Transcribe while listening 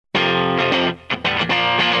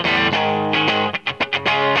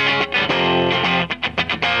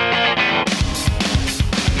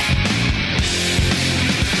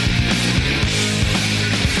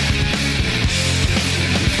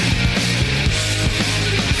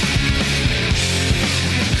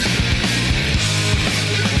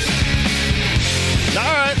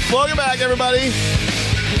everybody.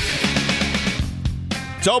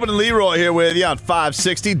 Tobin and Leroy here with you on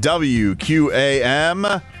 560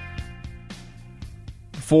 WQAM.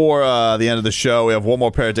 For the end of the show, we have one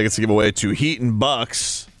more pair of tickets to give away to Heat and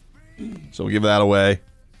Bucks. So we'll give that away.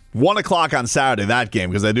 1 o'clock on Saturday, that game,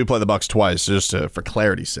 because they do play the Bucks twice, just for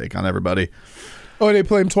clarity's sake on everybody. Oh, they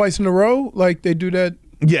play them twice in a row? Like they do that?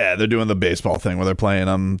 Yeah, they're doing the baseball thing where they're playing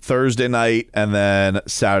them Thursday night and then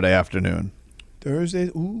Saturday afternoon. Thursday?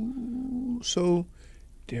 Ooh, so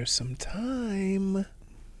there's some time.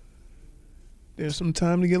 There's some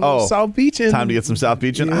time to get a little South Beach in. Time to get some South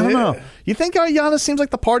Beach in? Yeah. I don't know. You think Giannis seems like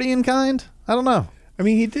the partying kind? I don't know. I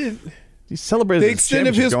mean, he did. He celebrated The his extent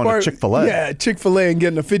of championship his going to Chick-fil-A. Yeah, Chick-fil-A and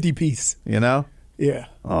getting a 50-piece. You know? Yeah.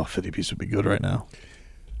 Oh, 50-piece would be good right now.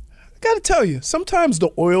 I got to tell you, sometimes the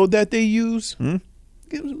oil that they use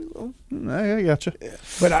gives me a little. I gotcha. Yeah.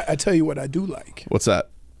 But I tell you what I do like. What's that?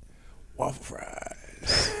 Waffle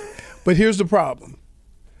fries. But here's the problem.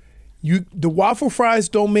 The waffle fries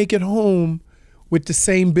don't make it home with the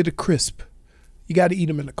same bit of crisp. You got to eat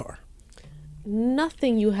them in the car.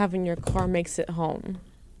 Nothing you have in your car makes it home.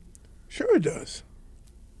 Sure it does.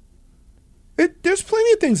 There's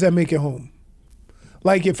plenty of things that make it home.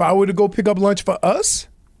 Like if I were to go pick up lunch for us,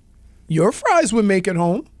 your fries would make it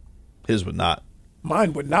home. His would not.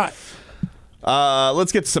 Mine would not.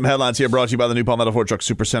 Let's get to some headlines here brought to you by the new Palmetto Ford Truck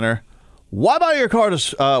Supercenter. Why buy your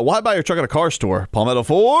truck at a car store? Palmetto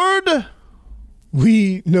Ford.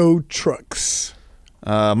 We know trucks.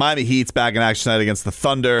 Miami Heat's back in action tonight against the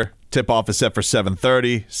Thunder. Tip-off is set for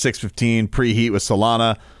 7:30, 6:15 preheat with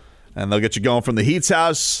Solana. And they'll get you going from the Heat's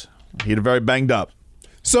house. Heat are very banged up.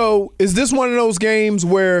 So is this one of those games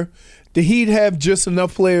where the Heat have just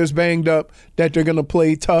enough players banged up that they're going to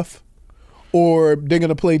play tough? Or they're going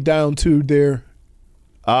to play down to their...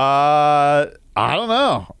 I don't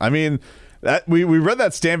know. I mean... we read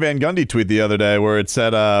that Stan Van Gundy tweet the other day where it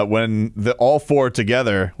said when all four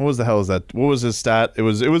together, what was the hell is that? What was his stat? It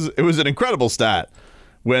was an incredible stat.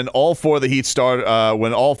 When all four of the Heat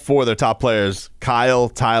when all four of their top players, Kyle,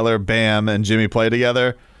 Tyler, Bam, and Jimmy play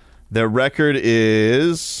together, their record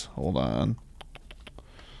is, hold on.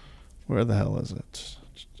 Where the hell is it?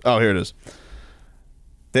 Oh, here it is.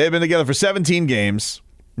 They have been together for 17 games,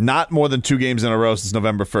 not more than 2 games in a row since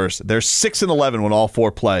November 1st. They're 6-11 when all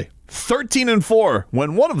four play. 13-4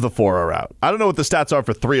 when one of the four are out. I don't know what the stats are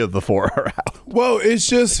for 3 of the 4 are out. Well, it's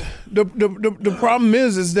just the problem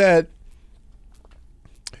is that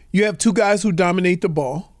you have 2 guys who dominate the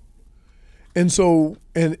ball, and so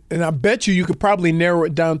and I bet you could probably narrow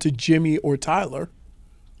it down to Jimmy or Tyler.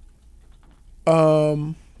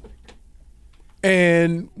 And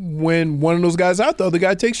when one of those guys out, the other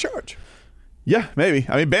guy takes charge. Yeah, maybe.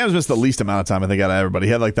 I mean, Bam's missed the least amount of time, I think, out of everybody.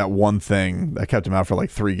 He had like that one thing that kept him out for like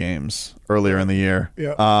 3 games earlier in the year.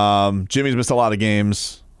 Yeah. Jimmy's missed a lot of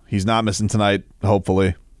games. He's not missing tonight,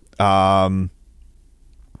 hopefully. That's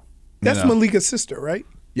Malika's sister, right?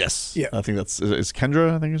 Yes. Yeah. I think is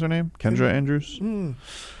Kendra, I think is her name. Kendra Andrews.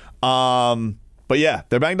 But yeah,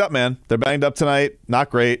 they're banged up, man. They're banged up tonight. Not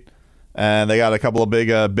great. And they got a couple of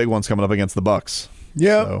big ones coming up against the Bucks.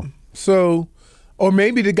 Yeah. So or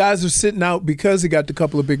maybe the guys are sitting out because they got the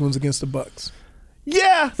couple of big ones against the Bucks.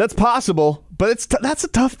 Yeah, that's possible, but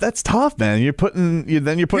that's tough, man. You're putting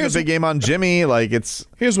a big game on Jimmy. Like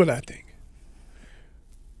Here's what I think.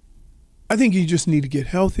 I think you just need to get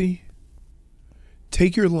healthy,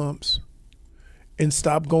 take your lumps, and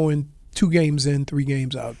stop going 2 games in, 3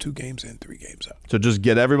 games out, 2 games in, 3 games out. So just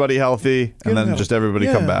get everybody healthy, and then just everybody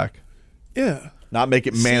come back. Yeah. Not make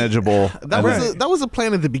it manageable. That was a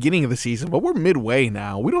plan at the beginning of the season, but we're midway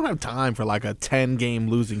now. We don't have time for like a 10-game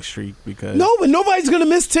losing streak because no, but nobody's gonna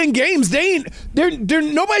miss 10 games.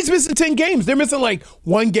 Nobody's missing 10 games. They're missing like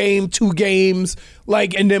 1 game, 2 games,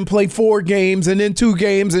 like, and then play 4 games, and then 2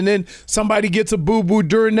 games, and then somebody gets a boo-boo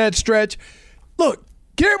during that stretch. Look,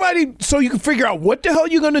 get everybody so you can figure out what the hell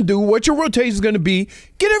you're gonna do, what your rotation is gonna be.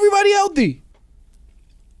 Get everybody healthy.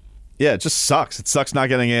 Yeah, it just sucks. It sucks not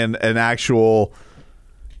getting in an actual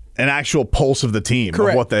pulse of the team.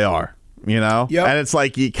 Correct. Of what they are, you know? Yep. And it's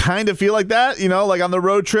like you kind of feel like that, you know, like on the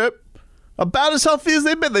road trip, about as healthy as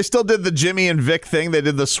they've been. They still did the Jimmy and Vic thing. They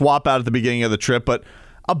did the swap out at the beginning of the trip, but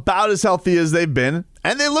about as healthy as they've been,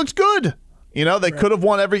 and they looked good. You know, they could have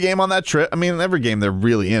won every game on that trip. I mean, every game they're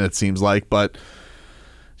really in, it seems like, but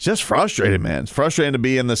it's just frustrating, man. It's frustrating to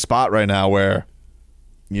be in this spot right now where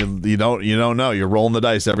you don't know. You're rolling the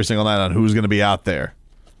dice every single night on who's going to be out there.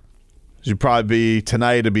 You'd probably be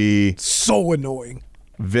tonight to be so annoying.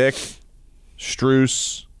 Vic,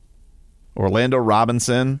 Strus, Orlando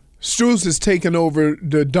Robinson. Strus has taken over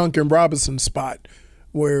the Duncan Robinson spot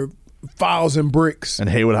where files and bricks. And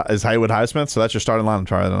Haywood Highsmith, so that's your starting lineup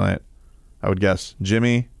tonight, I would guess.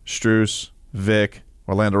 Jimmy, Strus, Vic,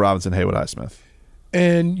 Orlando Robinson, Haywood Highsmith.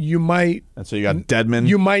 And you might. And so you got Dedman.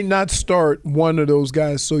 You might not start one of those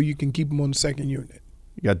guys so you can keep them on the second unit.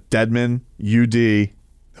 You got Dedman, UD,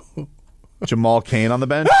 Jamal Cain on the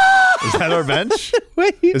bench. Is that our bench?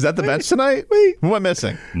 Is that the bench tonight? Wait. Who am I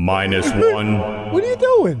missing? -1. What are you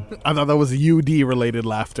doing? I thought that was UD-related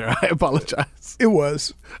laughter. I apologize. It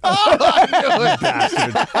was.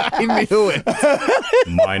 Bastard. I knew it.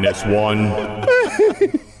 -1.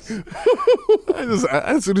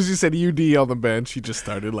 As soon as you said UD on the bench, he just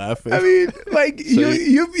started laughing. I mean, like,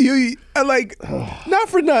 you like, not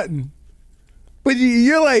for nothing, but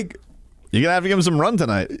you're like, You're going to have to give him some run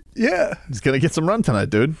tonight. yeah, He's going to get some run tonight,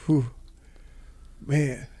 dude.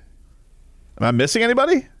 man. Am I missing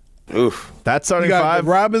anybody? Oof. That's You starting got five.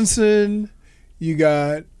 Robinson. You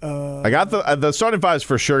got. I got the starting five is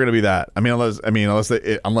for sure going to be that. Unless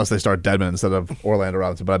they start Dedman instead of Orlando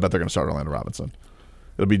Robinson, but I bet they're going to start Orlando Robinson.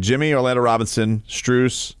 It'll be Jimmy, Orlando Robinson,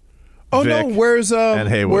 Strus. Oh Vic, no, where's and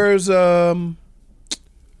Haywood. Where's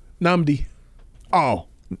Namdi? Oh,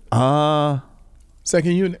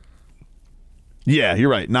 Second unit. yeah, you're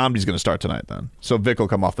right. Namdi's going to start tonight then, so Vic will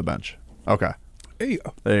come off the bench. Okay, There you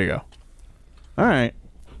go. there you go. All right,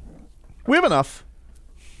 we have enough.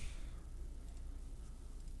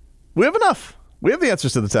 We have enough. We have the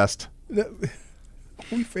answers to the test.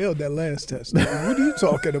 We failed that last test. What are you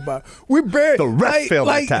talking about? We barely. The ref failed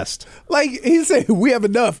that test. Like he said, we have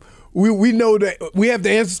enough. We know that we have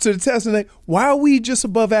the answers to the test, and why are we just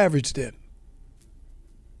above average then?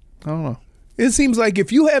 I don't know. It seems like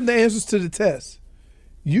if you have the answers to the test,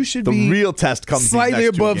 you should The be real test comes these slightly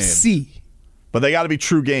next two above games. C. But they got to be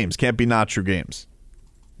true games. Can't be not true games.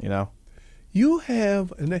 You know. You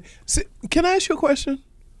have can I ask you a question?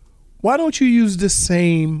 Why don't you use the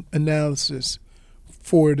same analysis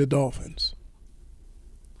for the Dolphins?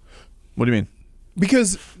 What do you mean?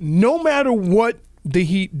 Because no matter what the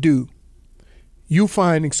Heat do, you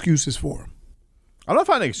find excuses for them. I'm not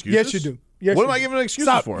finding excuses. Yes, you do. Yes, what you am I do. giving excuses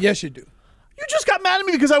Stop. for? Yes, you do. You just got mad at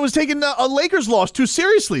me because I was taking a Lakers loss too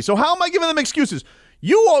seriously. So how am I giving them excuses?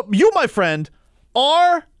 You, my friend,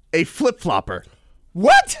 are a flip-flopper.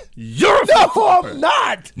 What? You're a No, flip-flopper. I'm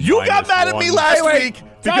not. You got mad at me -1. last Wait, week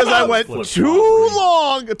because time I out. went Flip-flopper. too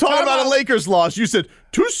long talking Time about a out. Lakers loss. You said,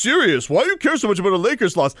 too serious. Why do you care so much about a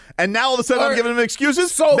Lakers loss? And now all of a sudden All I'm right. giving them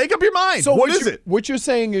excuses? So- Make up your mind. So what is it? What you're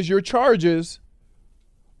saying is your charges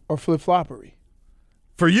are flip-floppery.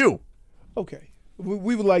 For you. Okay.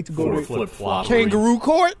 We would like to go to Flip-flop. kangaroo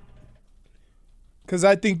court because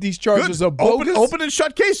I think these charges Good. are bogus. Open and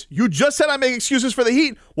shut case. You just said I make excuses for the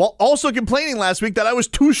Heat while also complaining last week that I was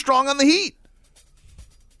too strong on the Heat.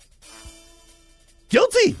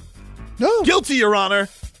 Guilty. No. Guilty, Your Honor.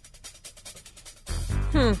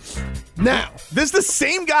 Now, This is the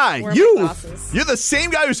same guy. Where are my glasses? You're the same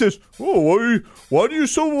guy who says, "Oh, why are you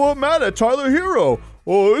so mad at Tyler Hero?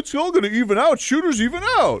 Oh, it's all going to even out. Shooters even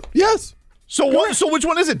out." yes. So what? So which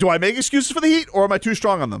one is it? Do I make excuses for the Heat, or am I too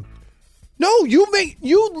strong on them? No, you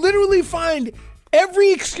literally find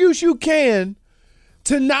every excuse you can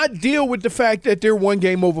to not deal with the fact that they're one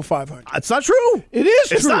game over 500. It's not true. It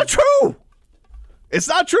is It's true. not true. It's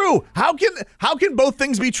not true. How can both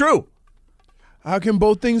things be true? How can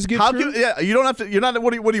both things get How true? can you don't have to? You're not.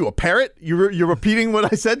 What are you? A parrot? You're repeating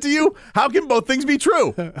what I said to you? How can both things be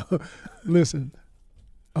true? Listen,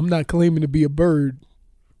 I'm not claiming to be a bird.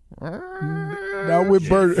 Not with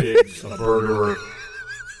bird. Figs, a burger.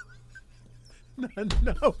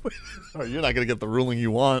 No. Oh, you're not gonna get the ruling you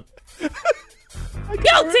want.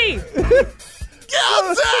 Guilty.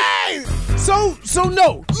 Guilty. So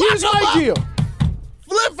no. Here's my deal.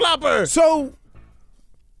 Flip flopper. So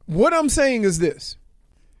what I'm saying is this.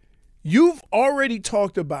 You've already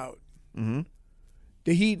talked about the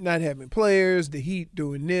Heat not having players, the Heat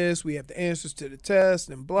doing this, we have the answers to the test,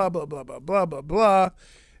 and blah, blah, blah, blah, blah, blah, blah,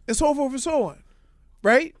 and so forth and so on.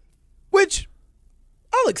 Right? Which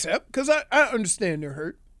I'll accept because I understand they're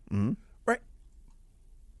hurt. Right?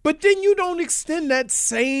 But then you don't extend that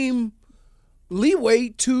same leeway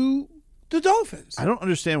to the Dolphins. I don't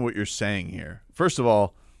understand what you're saying here. First of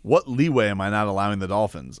all, what leeway am I not allowing the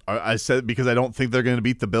Dolphins? I said because I don't think they're going to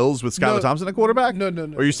beat the Bills with Skylar No. Thompson at quarterback? No.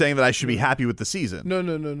 Or are you saying that I should be happy with the season? No.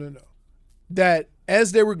 That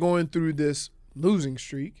as they were going through this losing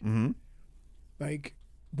streak, like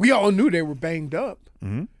we all knew they were banged up.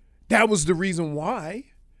 That was the reason why.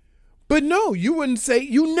 But no, you wouldn't say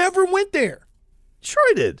you never went there. Sure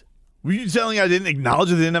I did. Were you telling me I didn't acknowledge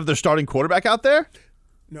that they didn't have their starting quarterback out there?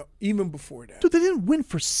 No, even before that. Dude, they didn't win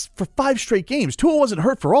for 5 straight games. Tua wasn't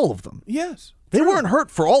hurt for all of them. Yes. They weren't hurt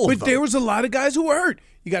for all of them. But there was a lot of guys who were hurt.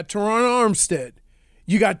 You got Teron Armstead.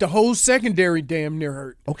 You got the whole secondary damn near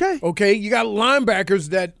hurt. Okay. You got linebackers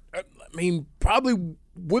that, probably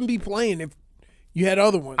wouldn't be playing if you had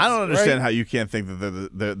other ones. I don't understand right? how you can't think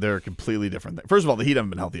that they're a completely different thing. First of all, the Heat haven't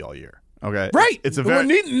been healthy all year. Okay, Right. It's a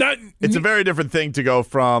very different thing to go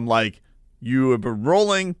from like you have been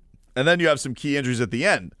rolling and then you have some key injuries at the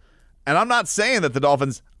end. And I'm not saying that the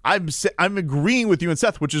Dolphins. I'm agreeing with you and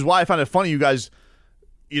Seth, which is why I find it funny you guys,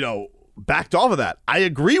 backed off of that. I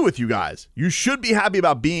agree with you guys. You should be happy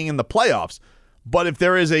about being in the playoffs. But if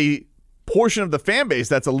there is a portion of the fan base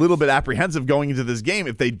that's a little bit apprehensive going into this game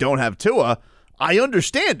if they don't have Tua, I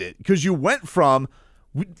understand it because you went from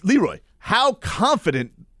Leroy, how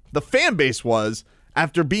confident the fan base was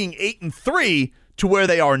after being 8-3 to where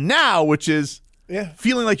they are now, which is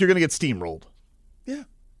feeling like you're going to get steamrolled. Yeah,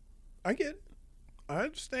 I get it. I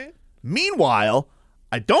understand. Meanwhile,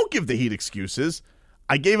 I don't give the Heat excuses.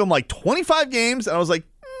 I gave them like 25 games, and I was like,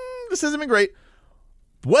 this hasn't been great.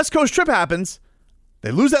 The West Coast trip happens.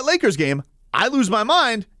 They lose that Lakers game. I lose my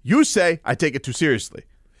mind. You say I take it too seriously.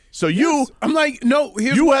 So I'm like, no.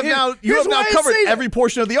 You have now covered every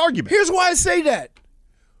portion of the argument. Here's why I say that.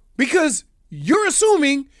 Because you're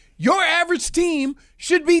assuming your average team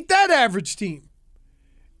should beat that average team.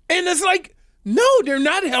 And it's like, no, they're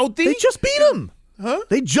not healthy. They just beat them. Huh?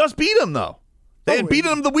 They just beat them, though. They had beaten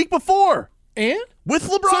them the week before. And? With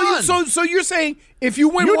LeBron. So you're saying if you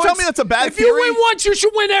win you once. Tell me that's a bad if theory? If you win once, you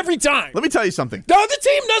should win every time. Let me tell you something. The other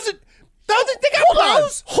team doesn't. They got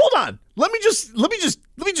pros. Hold on. Let me just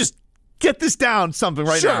get this down something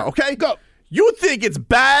right now, okay? Go. You think it's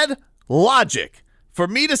bad logic for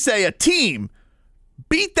me to say a team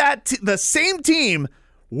beat the same team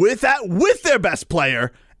with their best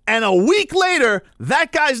player, and a week later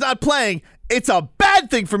that guy's not playing? It's a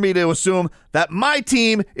bad thing for me to assume that my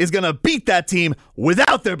team is going to beat that team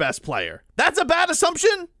without their best player. That's a bad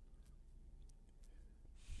assumption?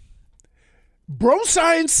 Bro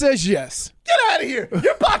science says yes. Get out of here.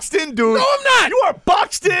 You're boxed in, dude. No, I'm not. You are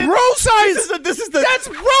boxed in. Bro science. That's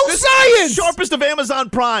bro science. Sharpest of Amazon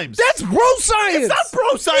Primes. That's bro science. It's not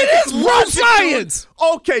bro science. It is bro science. Dude.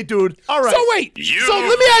 Okay, dude. All right. So wait. So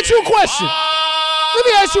let me ask you a question.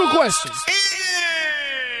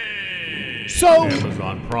 So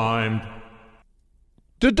Amazon Prime.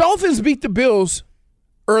 The Dolphins beat the Bills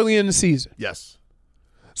early in the season. Yes.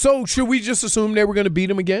 So should we just assume they were going to beat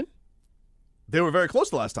them again? They were very close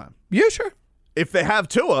the last time. Yeah, sure. If they have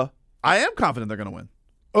Tua, I am confident they're going to win.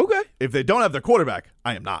 Okay. If they don't have their quarterback,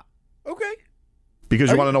 I am not. Okay. Because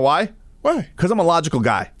you want to know why? Why? Because I'm a logical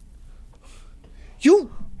guy. You.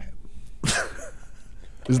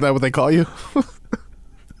 Isn't that what they call you?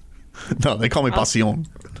 No, they call me Pasión.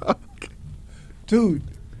 Dude,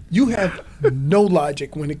 you have no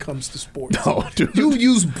logic when it comes to sports. No, dude. You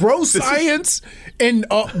use bro science and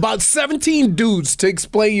about 17 dudes to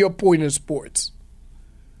explain your point in sports.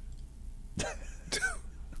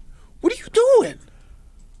 What are you doing?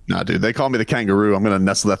 Nah, dude, they call me the kangaroo. I'm going to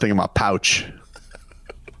nestle that thing in my pouch.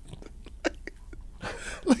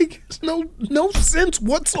 Like, it's no sense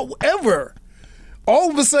whatsoever. All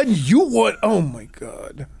of a sudden, you want... Oh, my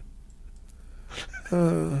God.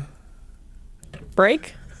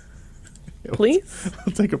 Break? Please?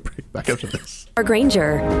 We'll take a break back after this.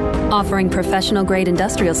 Grainger, offering professional-grade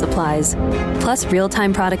industrial supplies, plus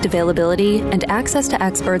real-time product availability and access to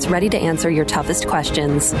experts ready to answer your toughest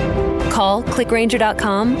questions. Call,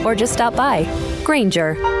 clickgrainger.com, or just stop by.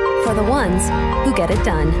 Grainger, for the ones who get it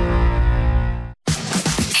done.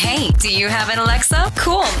 Hey, do you have an Alexa?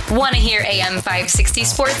 Cool. Want to hear AM 560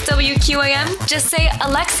 Sports WQAM? Just say,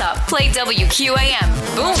 Alexa, play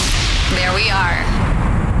WQAM. Boom. There we are.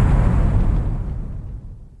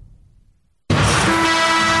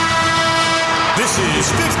 This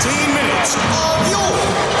is 15 minutes of your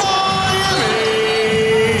Miami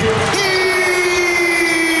Heat.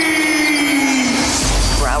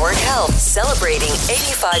 Broward Health, celebrating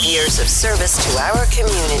 85 years of service to our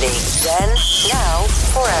community. Then, now,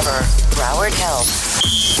 forever. Broward Health.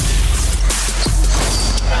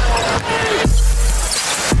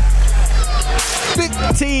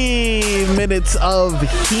 Minutes of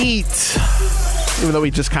Heat. Even though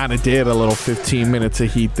we just kind of did a little 15 minutes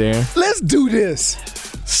of Heat there. Let's do this.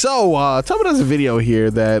 So, Tubman has a video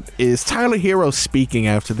here that is Tyler Hero speaking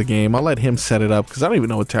after the game. I'll let him set it up because I don't even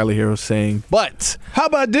know what Tyler Hero's saying. But how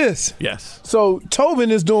about this? Yes. So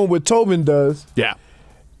Tobin is doing what Tobin does. Yeah.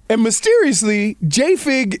 And mysteriously,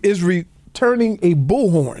 J-Fig is overturning a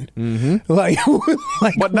bullhorn. Like,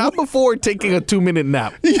 But not before taking a 2-minute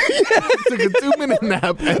nap. Took a 2-minute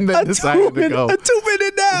nap and then decided to go. A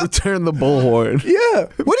 2-minute nap. Return the bullhorn. Yeah.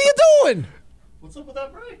 What are you doing? What's up with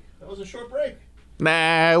that break? That was a short break.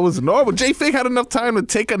 Nah, it was normal. J Fig had enough time to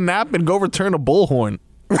take a nap and go return a bullhorn.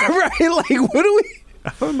 Right? Like, what do we?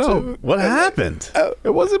 I don't know. What happened? It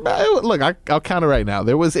wasn't bad. Look, I'll count it right now.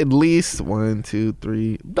 There was at least 1, 2,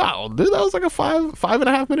 3. No, dude, that was like a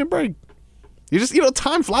 5.5 minute break. You just,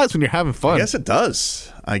 time flies when you're having fun. I guess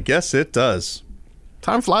it does.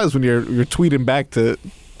 Time flies when you're tweeting back to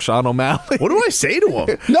Sean O'Malley. What do I say to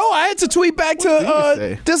him? No, I had to tweet back What did you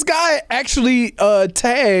say? to this guy actually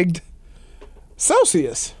tagged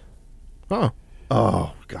Celsius. Huh.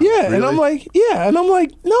 Oh, God. Yeah, really? and I'm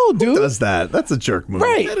like, no, dude. Who does that? That's a jerk move.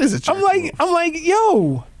 Right. That is a jerk I'm like,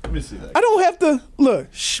 yo, Let me see that. I don't have to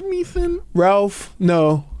look. Schmeethan. Ralph,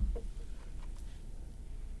 no.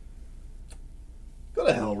 Go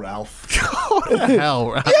to hell, Ralph. What the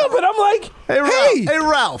hell, right? Yeah, but I'm like, Hey, Ralph. Hey,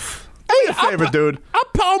 Ralph. Do me a favor, dude. I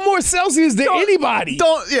pound more Celsius than anybody.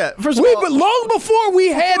 First of all, But long before we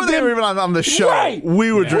had before they them, were even on the show, Right.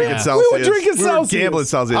 we were drinking Celsius. We were drinking Celsius. We were gambling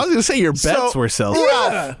Celsius. I was going to say your bets were Celsius.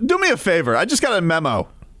 Ralph, do me a favor. I just got a memo.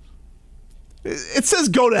 It says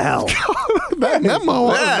go to hell. That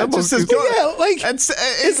memo. Yeah, it just says go to Yeah, like,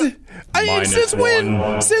 I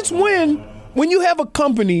mean, since when you have a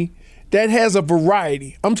company that has a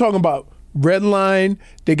variety, I'm talking about Redline,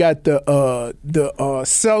 they got the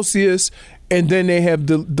Celsius, and then they have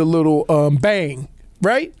the little Bang,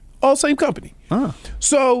 right? All same company.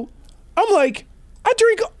 So I'm like, I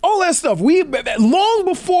drink all that stuff. We long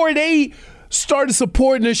before they started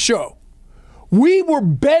supporting this show, we were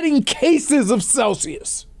betting cases of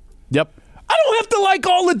Celsius. Yep. I don't have to like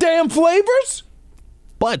all the damn flavors.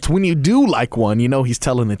 But when you do like one, he's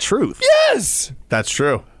telling the truth. Yes. That's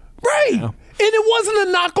true. Right. And it wasn't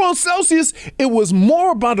a knock on Celsius. It was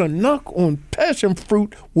more about a knock on passion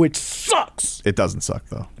fruit, which sucks. It doesn't suck,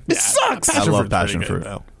 though. It sucks. I love passion fruit.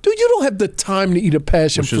 Dude, you don't have the time to eat a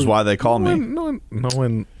passion Which fruit. is why they call me. No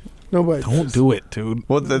one. Nobody. Don't do it, dude.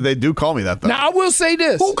 Well, they do call me that, though. Now, I will say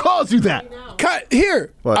this. Who calls you that?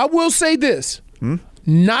 Here, What? I will say this.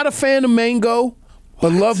 Not a fan of mango,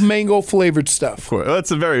 but love mango flavored stuff. Well,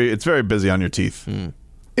 it's very busy on your teeth.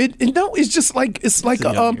 It's just like it's like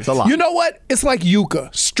it's a lot. you know what? It's like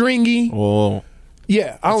yuca, stringy. Oh.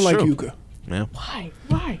 Yeah, I don't like true. yuca. Yeah.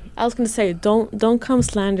 Why? I was gonna say, don't come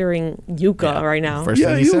slandering yuca right now. First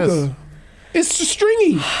Yeah, thing he yuca. says. It's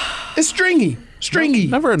stringy. It's stringy. Stringy.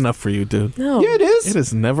 Never enough for you, dude. No. Yeah, it is. It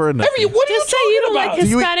is never enough. What are you Just say you don't talking like about?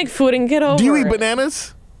 Hispanic food and get over Do you eat it.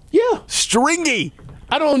 bananas? Yeah. Stringy.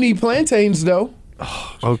 I don't eat plantains though.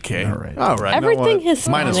 Okay. All right. Everything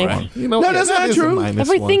Hispanic. Minus one. No, that's not is a true. minus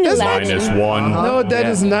Everything one. is Latin. -1. No, that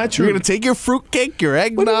is not true. You're gonna take your fruitcake, your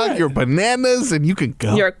eggnog, that? your bananas, and you can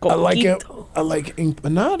go. Your I like it. coquito. I like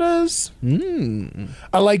empanadas.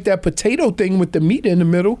 I like that potato thing with the meat in the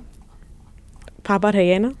middle. Papa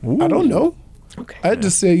rellena. I don't know. Okay. I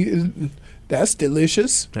just say that's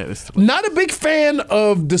delicious. That is Not a big fan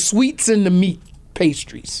of the sweets and the meat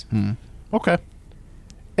pastries. okay.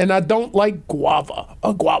 And I don't like guava.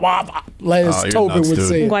 A guava, as you're Tobin nuts, would dude.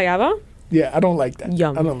 say. Guayaba. Yeah, I don't like that.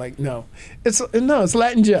 Yum. I don't like It's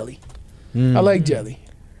Latin jelly. I like jelly.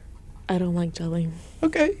 I don't like jelly.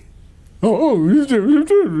 Okay. Oh,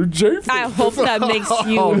 Jay. I hope that makes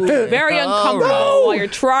you very uncomfortable while you're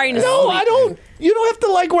trying to No, sleep. I don't. You don't have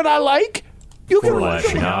to like what I like. You can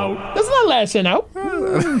Lashing out. That's not lashing out.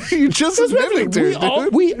 You just admitted to it,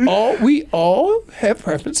 dude. We all have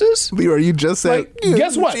preferences. Leroy, you just said. Like,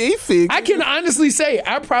 guess what? J-Fig. I can honestly say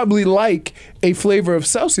I probably like a flavor of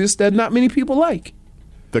Celsius that not many people like.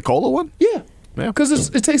 The cola one? Yeah. Yeah. Because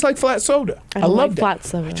it tastes like flat soda. I I don't love like that. flat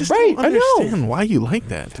soda. Just Right, don't I know. understand why you like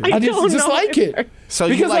that, dude. I don't just know like either. it. So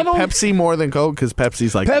you because I like don't- Pepsi more than Coke? Because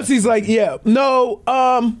Pepsi's like Pepsi's like, yeah. No,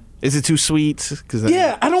 Is it too sweet? Cause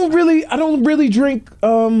yeah, I don't really drink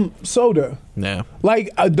soda. Yeah.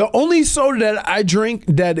 Like the only soda that I drink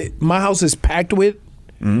that my house is packed with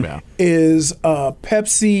Yeah. is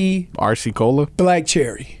Pepsi RC Cola? Black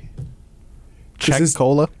Cherry. Check it's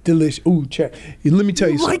Cola? Delicious. Ooh, check. Let me tell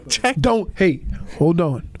you something. like Check? Hey, hold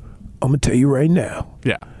on. I'm gonna tell you right now.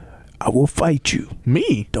 Yeah. I will fight you.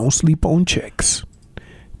 Me? Don't sleep on Chex.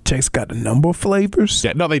 Chex got a number of flavors.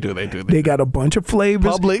 Yeah, no, they do. They got a bunch of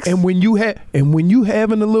flavors. Publix. And when you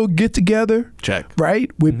having a little get together, Check. right,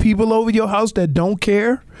 with people over your house that don't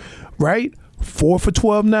care, right? 4 for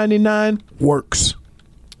 $12.99 works.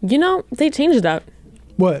 You know, they changed that.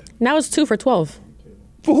 What? Now it's 2 for $12.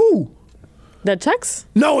 For who? The checks?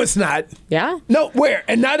 No, it's not. Yeah. No, where?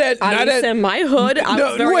 And not at At least in my hood, I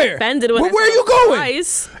was very where? offended when Where I are saw you the going?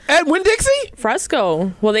 price. At Winn-Dixie?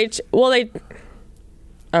 Fresco. Well, they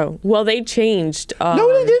changed.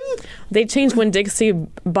 No, they didn't. They changed Winn-Dixie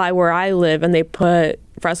by where I live, and they put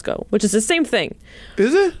Fresco, which is the same thing.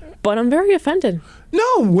 Is it? But I'm very offended.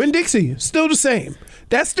 No, Winn-Dixie, still the same.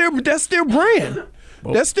 That's their brand.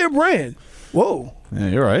 Whoa. That's their brand. Whoa. Yeah,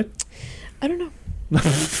 you're right. I don't know.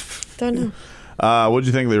 Don't know. What'd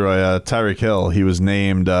you think, Leroy? Tyreek Hill, he was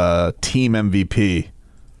named team MVP.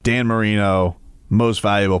 Dan Marino, most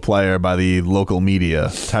valuable player by the local media.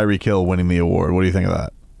 Tyreek Hill winning the award. What do you think of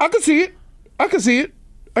that? I can see it.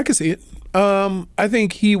 I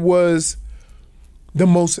think he was the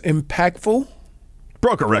most impactful.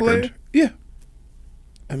 Broke a record. Player. Yeah.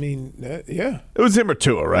 I mean, yeah. It was him or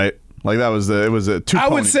Tua, right? Like it was a I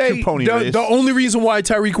would say race. the only reason why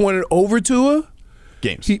Tyreek won it over Tua,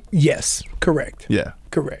 games. Yes, correct. Yeah,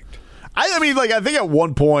 correct. I mean, like I think at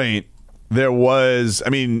one point there was. I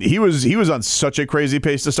mean, he was on such a crazy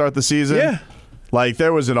pace to start the season. Yeah. Like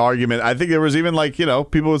there was an argument. I think there was even like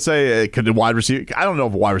people would say could a wide receiver. I don't know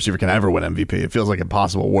if a wide receiver can ever win MVP. It feels like an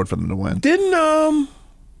impossible award for them to win. Didn't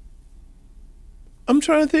I'm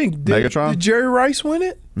trying to think. Megatron? Did Jerry Rice win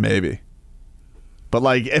it? Maybe. But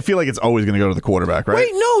like I feel like it's always going to go to the quarterback, right?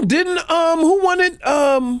 Wait, no, didn't who won it?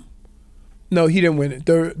 No, he didn't win it.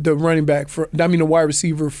 The running back the wide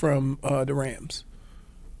receiver from the Rams.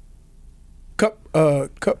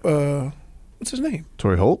 What's his name?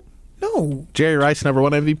 Torrey Holt? No. Jerry Rice never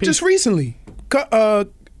won MVP? Just recently. Cooper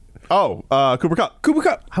Kupp. Cooper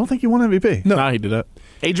Kupp. I don't think he won MVP. No, he did not.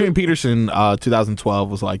 Adrian Peterson, 2012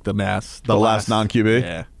 was like the last non-QB.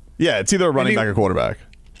 Yeah. Yeah, it's either a running back or quarterback.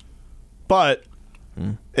 But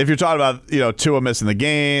if you're talking about, Tua missing the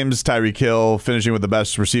games, Tyreek Hill finishing with the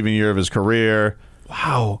best receiving year of his career.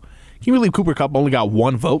 Wow. Can you believe Cooper Kupp only got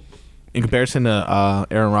one vote in comparison to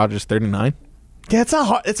Aaron Rodgers' 39? Yeah, it's a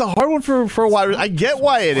hard one for a wide receiver. I get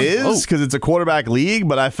why it is because it's a quarterback league,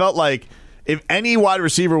 but I felt like if any wide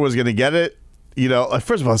receiver was going to get it,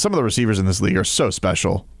 first of all, some of the receivers in this league are so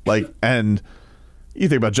special. And you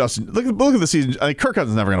think about Justin. Look at the season. I mean, Kirk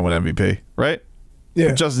Cousins is never going to win MVP, right? Yeah.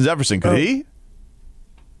 But Justin Jefferson, could he?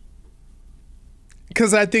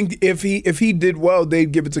 Because I think if he did well,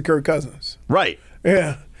 they'd give it to Kirk Cousins. Right.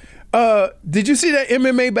 Yeah. Did you see that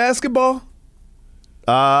MMA basketball?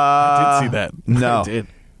 I did see that. No. I did.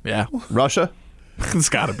 Yeah. Russia? It's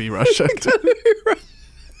got to be Russia.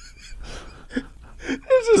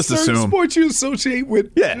 There's a certain sport you associate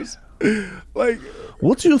with. Yeah.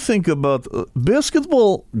 What do you think about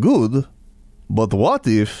basketball? Good. But what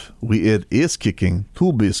if we add ass kicking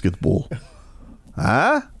to basketball?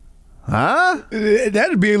 Huh?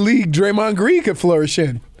 That'd be a league Draymond Green could flourish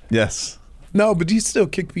in. Yes. No, but you still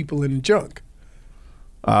kick people in the junk.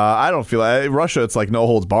 I don't feel like Russia. It's like no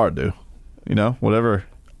holds barred, dude. Whatever.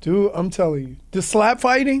 Dude, I'm telling you, the slap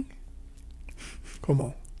fighting. Come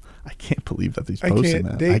on. I can't believe that he's posting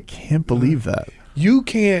that. I can't believe that. You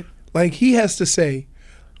can't. He has to say,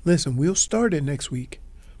 "Listen, we'll start it next week.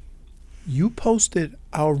 You post it,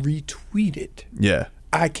 I'll retweet it." Yeah.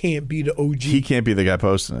 I can't be the OG. He can't be the guy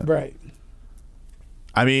posting it. Right.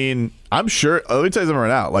 I mean, I'm sure. Let me tell you something right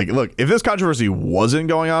now. Look, if this controversy wasn't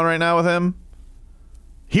going on right now with him,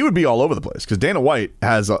 he would be all over the place because Dana White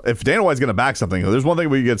if Dana White's going to back something, there's one thing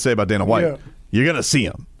we could say about Dana White. Yeah. You're going to see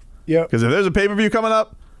him. Yeah. Because if there's a pay-per-view coming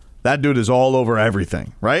up, that dude is all over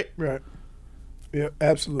everything, right? Right. Yeah,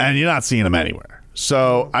 absolutely. And you're not seeing him anywhere.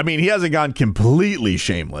 So, I mean, he hasn't gone completely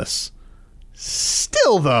shameless.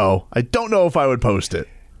 Still, though, I don't know if I would post it.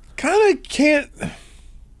 Kind of can't.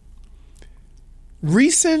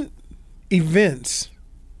 Recent events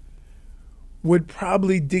would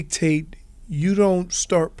probably dictate you don't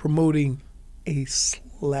start promoting a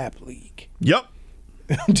slap league. Yep.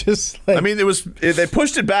 Just I mean, they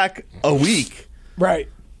pushed it back a week. Right.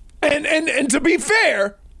 And to be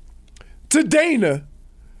fair to Dana,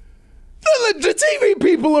 the TV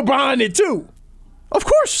people are behind it too. Of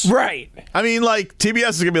course. Right. I mean, TBS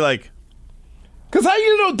is going to be like... Because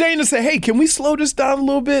how Dana say, hey, can we slow this down a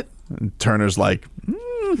little bit? And Turner's like,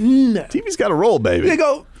 no. TV's got to roll, baby. They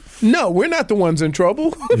go, no, we're not the ones in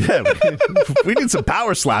trouble. Yeah, we need some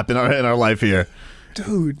power slap in our life here.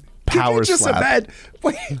 Dude. Power just slap.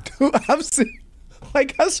 Wait, dude, I've seen... I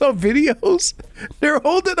saw videos. They're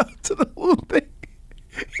holding on to the little thing.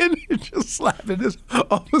 And they're just slapping this. All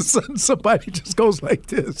of a sudden, somebody just goes like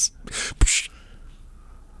this.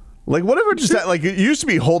 Whatever, just it used to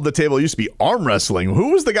be hold the table. It used to be arm wrestling.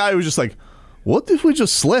 Who was the guy who was just like, what if we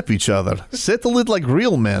just slap each other? Settle it like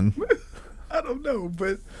real men. I don't know,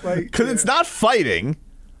 but because it's not fighting.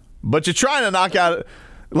 but you're trying to knock out.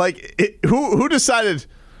 Who decided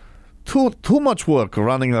too much work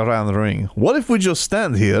running around the ring? What if we just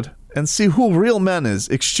stand here and see who real man is,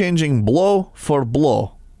 exchanging blow for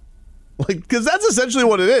blow? Because that's essentially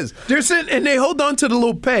what it is. They're sitting and they hold on to the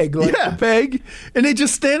little peg, the peg, and they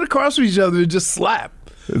just stand across from each other and just slap.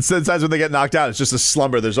 And sometimes when they get knocked out, it's just a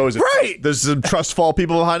slumber. There's always there's some trust fall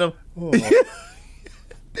people behind them. Oh.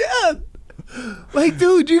 Yeah.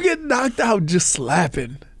 Dude, you get knocked out just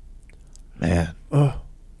slapping. Man.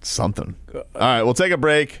 Something. All right, we'll take a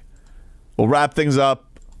break. We'll wrap things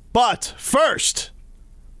up. But first,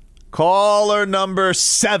 caller number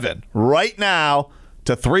 7 right now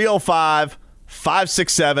to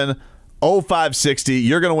 305-567-0560.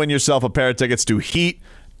 You're going to win yourself a pair of tickets to Heat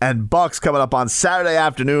and Bucks coming up on Saturday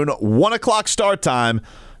afternoon, 1 o'clock start time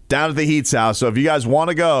down at the Heat's house. So if you guys want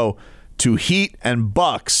to go to Heat and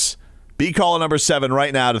Bucks, be caller number 7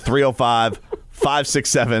 right now to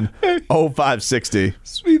 305-567-0560.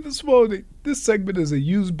 Sweet this morning. This segment is a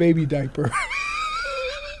used baby diaper.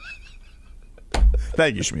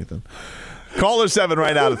 Thank you, Shmeathan. Caller 7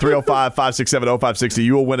 right now to 305-567-0560.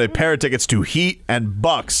 You will win a pair of tickets to Heat and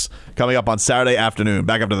Bucks coming up on Saturday afternoon.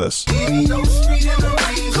 Back after this.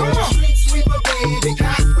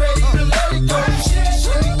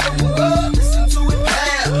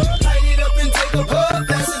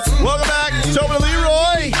 Welcome back. Tobin and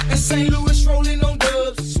Leroy.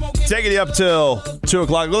 Taking you up till 2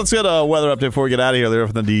 o'clock. Let's get a weather update before we get out of here. They're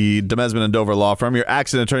from the Demesman and Dover Law Firm. Your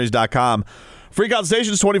accidentattorneys.com. Free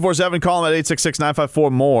consultations 24/7. Call them at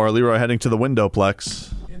 866-954-MORE. Leroy heading to the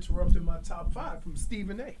Windowplex. Interrupted my top 5 from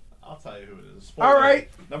Stephen A. I'll tell you who it is. All right.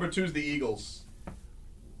 Number 2 is the Eagles.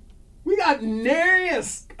 We got nary a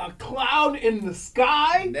cloud in the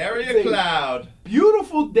sky. Nary a cloud.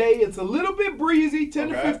 Beautiful day. It's a little bit breezy, 10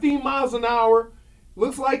 to 15 miles an hour.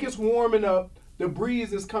 Looks like it's warming up. The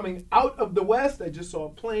breeze is coming out of the west. I just saw a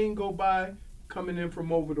plane go by coming in from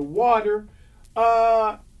over the water.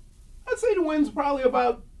 I'd say the wind's probably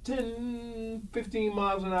about 10, 15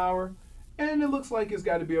 miles an hour. And it looks like it's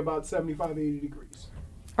got to be about 75, 80 degrees.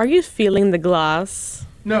 Are you feeling the glass?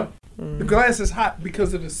 No. The glass is hot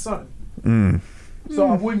because of the sun. So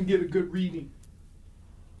I wouldn't get a good reading.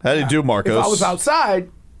 How do you do, Marcos? If I was outside.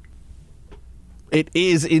 It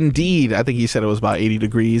is indeed. I think he said it was about 80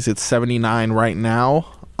 degrees. It's 79 right now.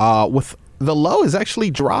 With the low is actually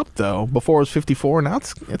dropped, though. Before it was 54. Now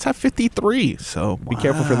it's at 53. So be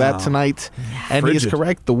careful for that tonight. And he is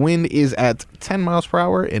correct. The wind is at 10 miles per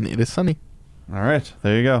hour, and it is sunny. All right.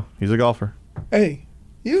 There you go. He's a golfer. Hey,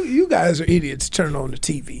 you guys are idiots. Turn on the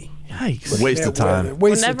TV. Yikes. Waste of time.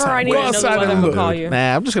 Whenever I need to know the weather, I'll call you.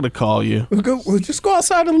 Nah, I'm just going to call you. Just go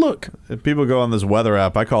outside and look. If people go on this weather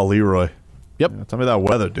app, I call Leroy. Yep. Tell me that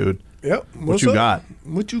weather, dude. Yep. What you got?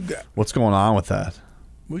 What you got? What's going on with that?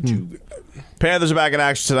 What you got? Panthers are back in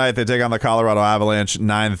action tonight. They take on the Colorado Avalanche.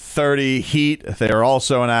 9:30. Heat, they are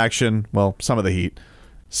also in action. Well, some of the Heat.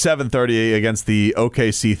 7:30 against the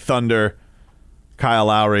OKC Thunder. Kyle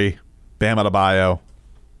Lowry, Bam Adebayo,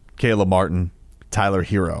 Caleb Martin, Tyler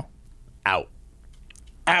Hero.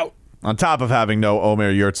 Out. On top of having no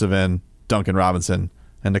Omer Yurtseven, Duncan Robinson,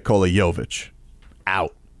 and Nikola Jovic.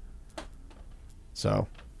 Out. So,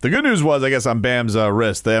 the good news was, I guess, on Bam's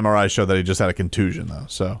wrist, the MRI showed that he just had a contusion, though.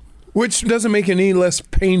 So, which doesn't make it any less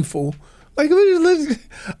painful. I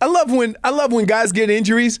love when guys get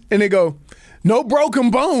injuries and they go, no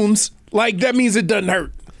broken bones. That means it doesn't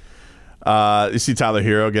hurt. You see Tyler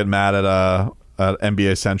Hero getting mad at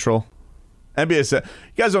NBA Central. You guys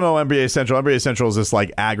don't know NBA Central. NBA Central is this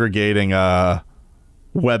aggregating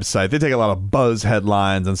website. They take a lot of buzz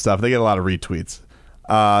headlines and stuff. They get a lot of retweets.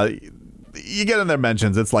 You get in their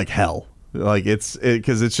mentions, it's like hell.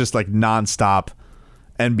 Because it's just nonstop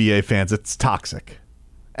NBA fans. It's toxic.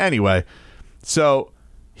 Anyway, so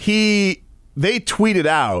they tweeted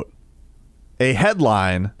out a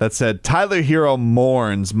headline that said, Tyler Hero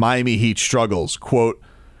mourns Miami Heat struggles. Quote,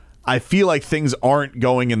 I feel like things aren't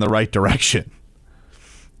going in the right direction.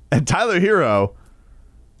 And Tyler Hero,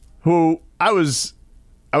 who I was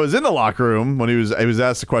in the locker room when he was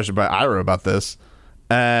asked a question by Ira about this,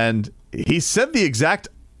 and he said the exact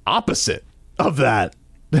opposite of that.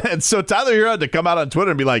 And so Tyler Hero had to come out on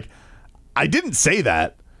Twitter and be like, I didn't say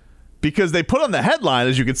that, because they put on the headline,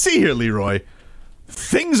 as you can see here, Leroy,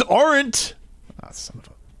 things aren't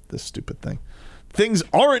this stupid thing. Things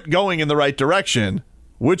aren't going in the right direction,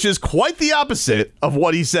 which is quite the opposite of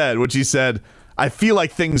what he said, which he said, I feel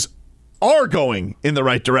like things are going in the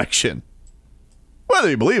right direction. Whether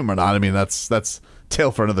you believe him or not, I mean, that's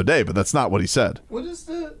tale for another day, but that's not what he said. What is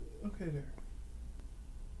the... Okay,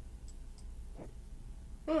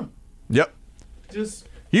 there. Yep. Just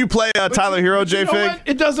You play Tyler Hero, You know J-Fig? what?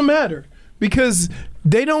 It doesn't matter because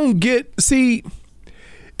they don't get. See,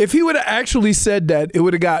 if he would have actually said that, it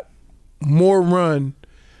would have got more run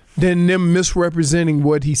than them misrepresenting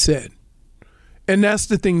what he said. And that's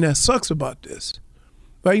the thing that sucks about this.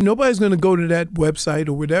 Right? Nobody's going to go to that website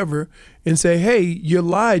or whatever and say, hey, you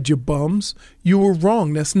lied, you bums. You were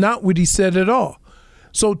wrong. That's not what he said at all.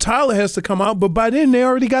 So Tyler has to come out, but by then they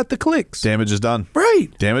already got the clicks. Damage is done. Right.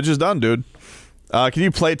 Damage is done, dude. Can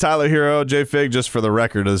you play Tyler Hero, J-Fig, just for the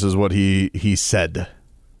record? This is what he said.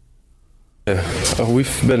 Yeah,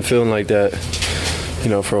 we've been feeling like that,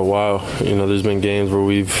 for a while. There's been games where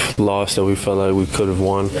we've lost that we felt like we could have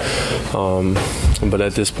won. But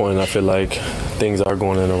at this point, I feel like things are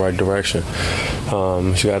going in the right direction.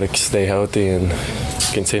 You got to stay healthy and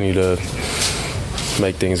continue to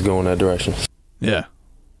make things go in that direction. Yeah.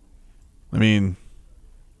 I mean,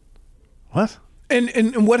 what?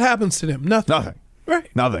 And what happens to them? Nothing.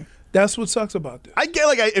 Right. Nothing. That's what sucks about this. I get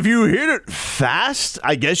if you hit it fast,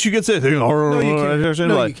 I guess you could say. No, you can't.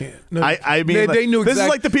 No, you can't. No, I mean, they knew this exactly. is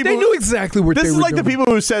like the people. They knew exactly what they were doing. This is like the people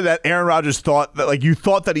who said that Aaron Rodgers thought that, you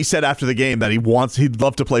thought that he said after the game that he'd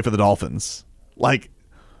love to play for the Dolphins, like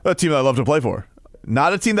a team that I love to play for,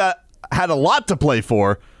 not a team that had a lot to play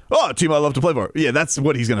for. Oh, a team I love to play for. Yeah, that's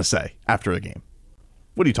what he's gonna say after a game.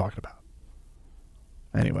 What are you talking about?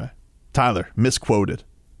 Anyway, Tyler misquoted.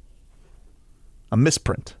 A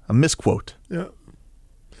misprint, a misquote. Yeah.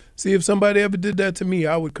 See, if somebody ever did that to me,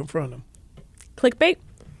 I would confront them. Clickbait?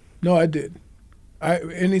 No, I did.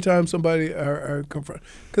 Anytime somebody I confront,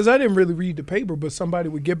 because I didn't really read the paper, but somebody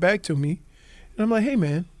would get back to me, and I'm like, "Hey,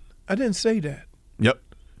 man, I didn't say that." Yep.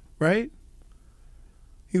 Right?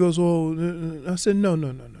 He goes, "Well," I said, "No.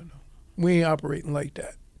 We ain't operating like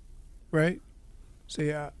that." Right?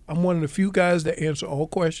 Say, I'm one of the few guys that answer all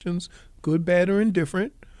questions, good, bad, or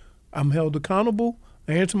indifferent. I'm held accountable.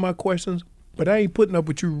 I answer my questions, but I ain't putting up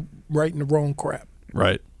with you writing the wrong crap.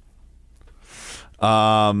 Right.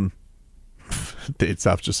 Dave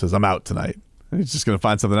South just says, I'm out tonight. He's just going to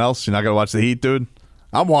find something else. You're not going to watch the Heat, dude?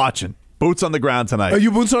 I'm watching. Boots on the ground tonight. Are you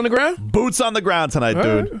boots on the ground? Boots on the ground tonight, all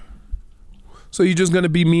dude. Right. So you're just going to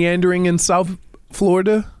be meandering in South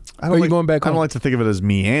Florida? Or are you going back home? I don't like to think of it as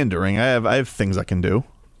meandering. I have things I can do.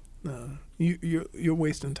 No. You're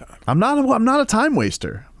wasting time. I'm not a time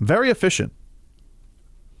waster. I'm very efficient.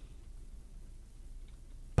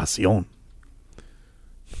 Pasión.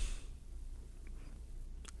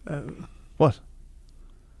 What?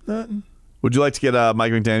 Nothing. Would you like to get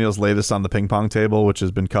Mike McDaniel's latest on the ping pong table, which has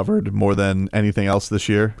been covered more than anything else this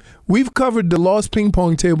year? We've covered the lost ping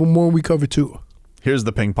pong table more than we covered Tua. Here's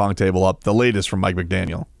the ping pong table up, the latest from Mike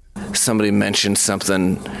McDaniel. Somebody mentioned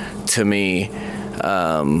something to me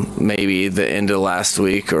maybe the end of last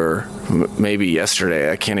week or maybe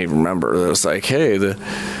yesterday. I can't even remember. It was like, hey, the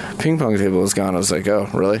ping pong table is gone. I was like, oh,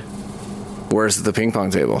 really? Where's the ping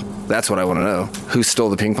pong table? That's what I want to know. Who stole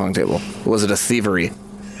the ping pong table? Was it a thievery?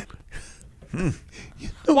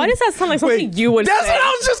 Why does that sound like something you would say? That's what I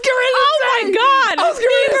was just getting ready to say. Oh, my God. I was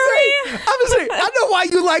getting ready to say. I'm just saying, I know why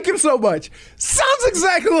you like him so much. Sounds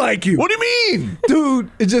exactly like you. What do you mean?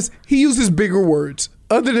 Dude, he uses bigger words.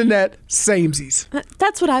 Other than that, samesies.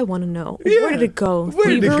 That's what I want to know. Yeah. Where did it go? Where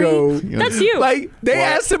did it go? That's you. Like, they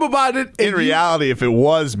asked him about it. In reality, if it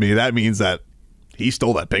was me, that means that he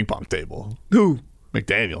stole that ping pong table. Who?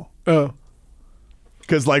 McDaniel. Oh.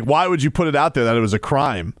 Because, why would you put it out there that it was a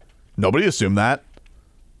crime? Nobody assumed that.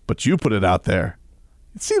 But you put it out there.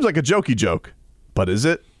 It seems like a jokey joke. But is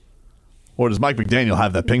it? Or does Mike McDaniel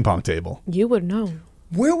have that ping pong table? You would know.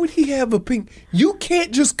 Where would he have a ping? You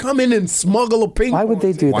can't just come in and smuggle a ping. Why would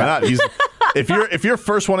they do Why that? not? If you're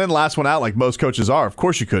first one in, last one out, like most coaches are, of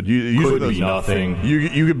course you could. You Could be nothing.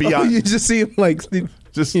 You could be. You just see him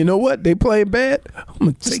just you know what? They playing bad. I'm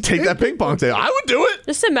gonna take that ping pong table. I would do it.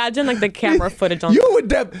 Just imagine the camera footage on. You would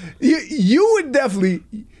definitely.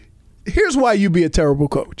 Here's why you'd be a terrible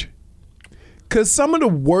coach. Because some of the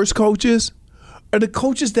worst coaches are the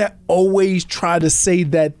coaches that always try to say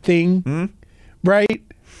that thing, right?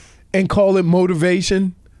 And call it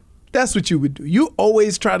motivation. That's what you would do. You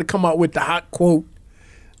always try to come out with the hot quote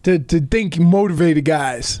to think you motivated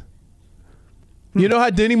guys. You know how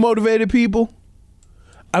Denny motivated people?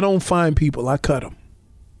 I don't find people. I cut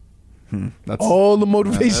them. That's all the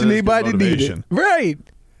motivation anybody needed. Right.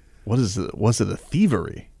 What is it? Was it a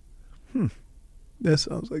thievery? That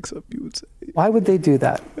sounds like something you would say. Why would they do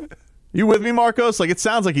that? You with me, Marcos? It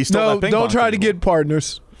sounds like he stole that ping pong don't try to table. get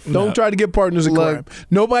partners. Don't try to get partners in crime.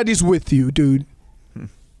 Nobody's with you, dude.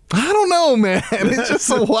 I don't know, man. It's just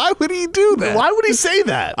so why would he do that? Why would he say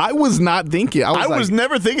that? I was not thinking. I was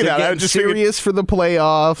never thinking that. I was just serious for the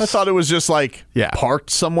playoffs. I thought it was just like parked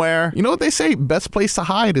somewhere. You know what they say? Best place to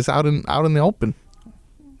hide is out in the open.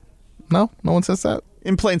 No one says that.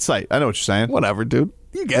 In plain sight. I know what you're saying. Whatever, dude.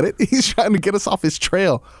 You get it. He's trying to get us off his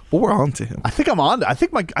trail, but we're on to him. I think I'm on. I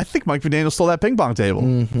think Mike McDaniel stole that ping pong table.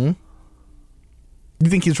 Mm-hmm. You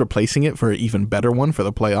think he's replacing it for an even better one for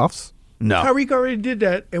the playoffs? No. Tyreek already did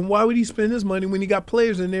that, and why would he spend his money when he got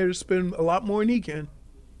players in there to spend a lot more than he can?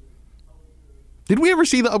 Did we ever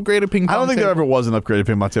see the upgraded ping pong I don't think table? there ever was an upgraded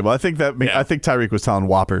ping pong table. I think Tyreek was telling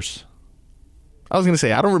whoppers. I was going to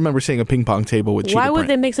say, I don't remember seeing a ping pong table with cheetah Why would print.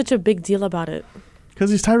 they make such a big deal about it?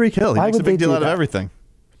 Because he's Tyreek Hill. He Why makes a would big they deal do out of that? everything.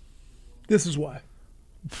 This is why.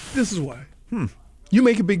 You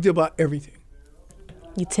make a big deal about everything.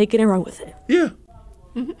 You take it and run with it. Yeah.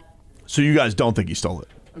 So you guys don't think he stole it?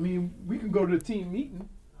 I mean, we can go to the team meeting.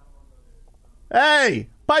 Hey,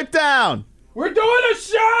 pipe down. We're doing a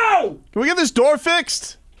show! Can we get this door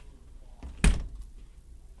fixed?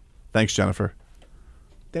 Thanks, Jennifer.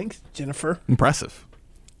 Thanks, Jennifer. Impressive.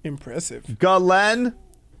 Glenn,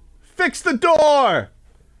 fix the door.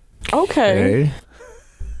 Okay.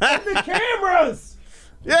 The cameras!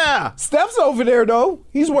 Yeah. Steph's over there, though.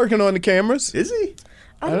 He's working on the cameras. Is he?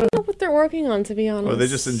 I don't know what they're working on, to be honest. Or they're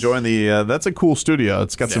just enjoying the. That's a cool studio.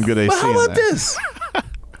 It's got some good AC. But how in about there. this?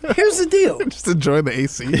 Here's the deal. Just enjoy the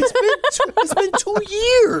AC. It's been 2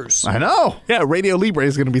 years. I know. Yeah, Radio Libre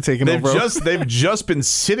is going to be taking over. They've just been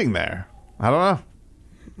sitting there. I don't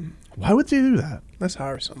know. Why would they do that? Let's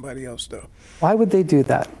hire somebody else, though. Why would they do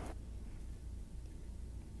that?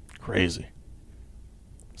 Crazy.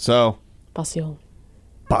 So. Pasión.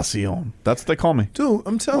 That's what they call me. Dude,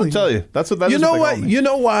 I'm telling you. I'll tell you. That's what that is. You know what? what? They call me. You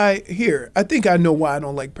know why? Here, I think I know why I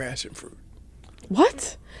don't like passion fruit.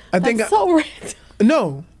 What? That's so random.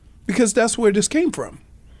 No, because that's where this came from.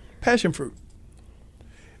 Passion fruit.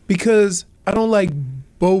 Because I don't like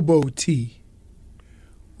boba tea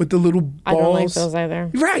with the little balls. I don't like those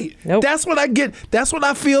either. Right. Nope. That's what I get. That's what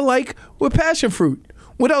I feel like with passion fruit.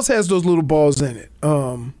 What else has those little balls in it?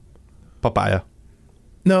 Papaya.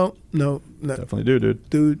 No. Definitely do, dude.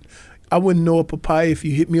 Dude, I wouldn't know a papaya if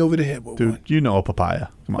you hit me over the head with one. Dude, you know a papaya.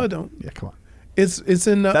 Come on. I don't. Yeah, come on. It's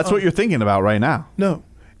in the. That's what you're thinking about right now. No,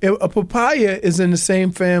 a papaya is in the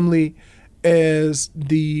same family as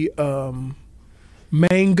the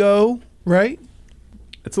mango, right?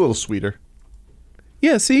 It's a little sweeter.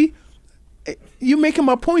 Yeah. See, you're making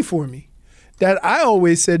my point for me. That I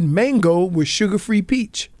always said mango was sugar-free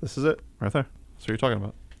peach. This is it right there. That's what you're talking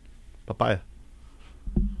about. Papaya.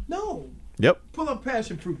 No. Yep. Pull up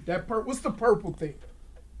passion fruit. What's the purple thing?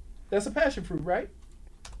 That's a passion fruit, right?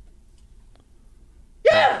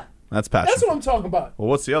 Yeah. That's passion. That's what I'm talking about. Well,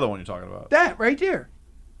 what's the other one you're talking about? That right there.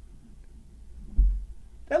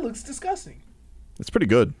 That looks disgusting. It's pretty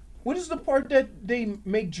good. What is the part that they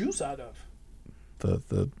make juice out of?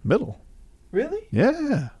 The middle. Really?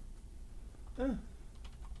 Yeah.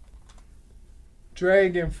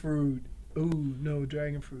 Dragon fruit. Ooh, no,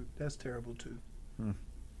 dragon fruit. That's terrible too.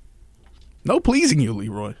 No pleasing you,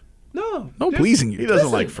 Leroy. No. No pleasing you. He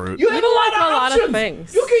doesn't like fruit. You have a lot of options.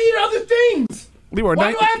 things. You can eat other things. Leroy,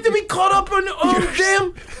 Why do I have to be caught up on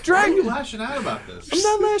damn dragon? lashing out about this? I'm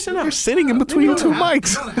not lashing out. You're sitting in between two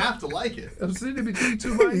mics. You don't have to like it. I'm sitting in between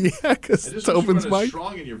two mics. Yeah, because it's Tobin's mic.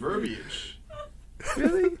 Strong in your verbiage.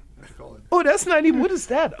 Really? Oh, that's not even. What is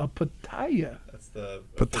that? A pitaya. That's the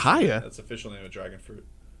Pitaya? That's the official name of dragon fruit.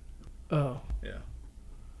 Oh. Yeah.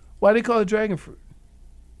 Why they call it dragon fruit?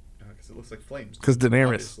 Because it looks like flames. Because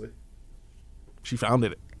Daenerys. Obviously. She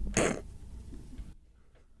founded it. All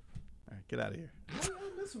right, get out of here.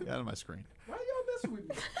 Get out of my screen. Why y'all messing with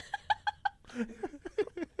me?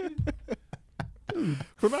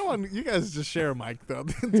 From now on, you guys just share a mic though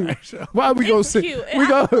the entire show. Why are we gonna sit? cute. We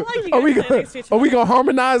go. I like you Are we guys gonna? next to each Are we gonna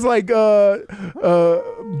harmonize like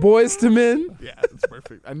Boys to Men? Yeah, that's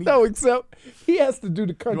perfect. I need No, except he has to do the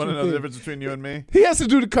You country want to know the thing. difference between you and me? He has to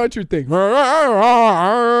do the country thing.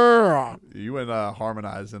 You went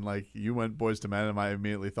harmonize and like you went Boys to Men, and I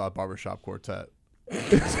immediately thought Barbershop Quartet.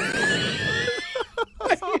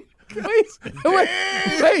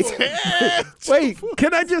 Wait.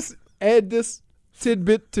 Can I just add this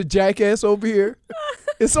tidbit to Jackass over here?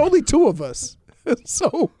 It's only two of us.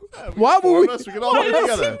 So why would we? We can all work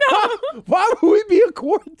together. Why would we be a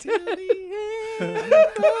quartet?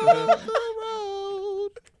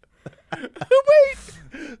 Wait.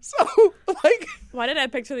 So like, Why did I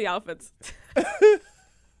picture the outfits?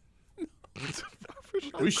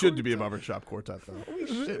 We should be a Barbershop Quartet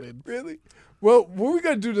though. really? Well, when we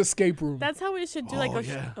gonna do the escape room? That's how we should do like a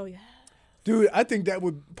yeah. Oh, yeah. Dude, I think that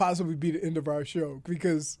would possibly be the end of our show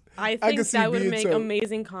because I could think see that would me and make Tobin.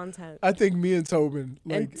 amazing content. I think me and Tobin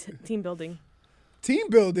And team building. team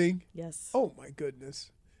building. Yes. Oh my goodness!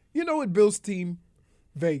 You know what builds team?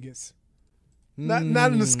 Vegas. Not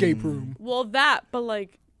an escape room. Well, that, but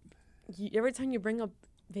like every time you bring up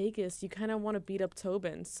Vegas, you kind of want to beat up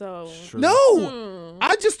Tobin. So No,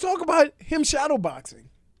 I just talk about him shadowboxing.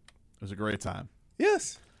 It was a great time.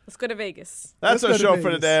 Yes. let's go to Vegas. That's Let's our go to show for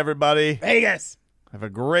Vegas. today, everybody. Vegas. Have a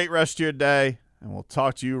great rest of your day, and we'll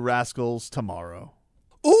talk to you rascals tomorrow.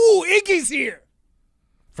 Ooh, Iggy's here.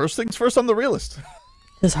 First things first, I'm the realist.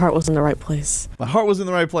 His heart was in the right place. My heart was in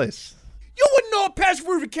the right place. You wouldn't know if Patrick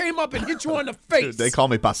Rubin came up and hit you on the face. Dude, they call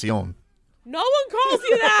me Pasión. No one calls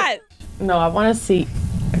you that. No, I want to see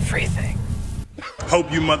everything.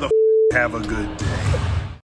 Hope you mother have a good day.